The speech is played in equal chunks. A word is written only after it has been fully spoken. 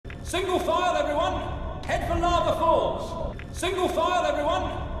Single file, everyone. Head for lava falls. Single file, everyone.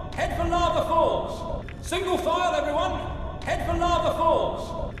 Head for lava falls. Single file, everyone. Head for lava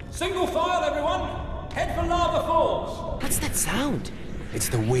falls. Single file, everyone. Head for lava falls. What's that sound? It's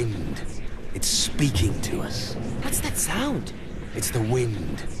the wind. It's speaking to us. What's that sound? It's the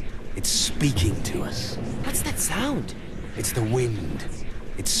wind. It's speaking to us. What's that sound? It's the wind.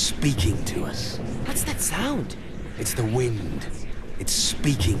 It's speaking to us. What's that sound? It's the wind. It's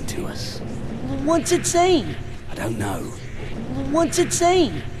speaking to us. What's it saying? I don't know. What's it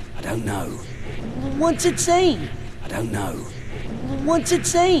saying? I don't know. What's it saying? I don't know. What's it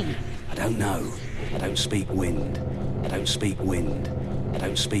saying? I don't know. I don't speak wind. I don't speak wind. I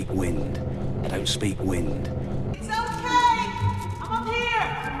don't speak wind. I don't speak wind. It's okay! I'm up here!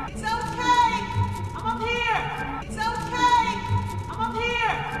 It's okay! I'm up here! It's okay! I'm up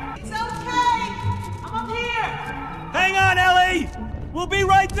here! It's okay! I'm up here! Hang on, Ellie! We'll be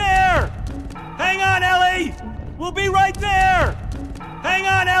right there! Hang on, Ellie! We'll be right there! Hang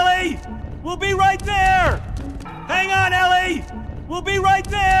on, Ellie! We'll be right there! Hang on, Ellie! We'll be right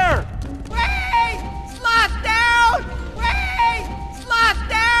there! Wait! Slot down! Wait! Slot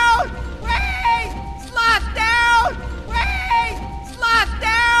down! Wait! Slot down! Wait! Slot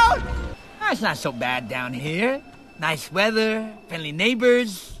down! It's not so bad down here. Nice weather, friendly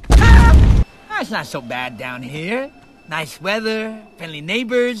neighbors. It's not so bad down here. Nice weather, friendly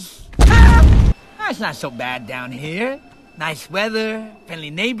neighbors. It's not so bad down here. Nice weather, friendly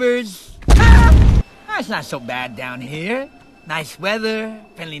neighbors. It's not so bad down here. Nice weather,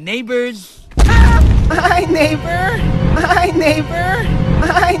 friendly neighbors. Hi, neighbor! Hi, neighbor!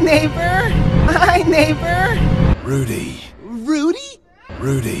 Hi, neighbor! Hi, neighbor! Rudy. Rudy?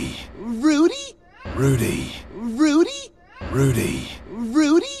 Rudy. Rudy? Rudy. Rudy? Rudy.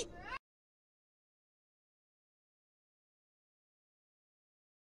 Rudy?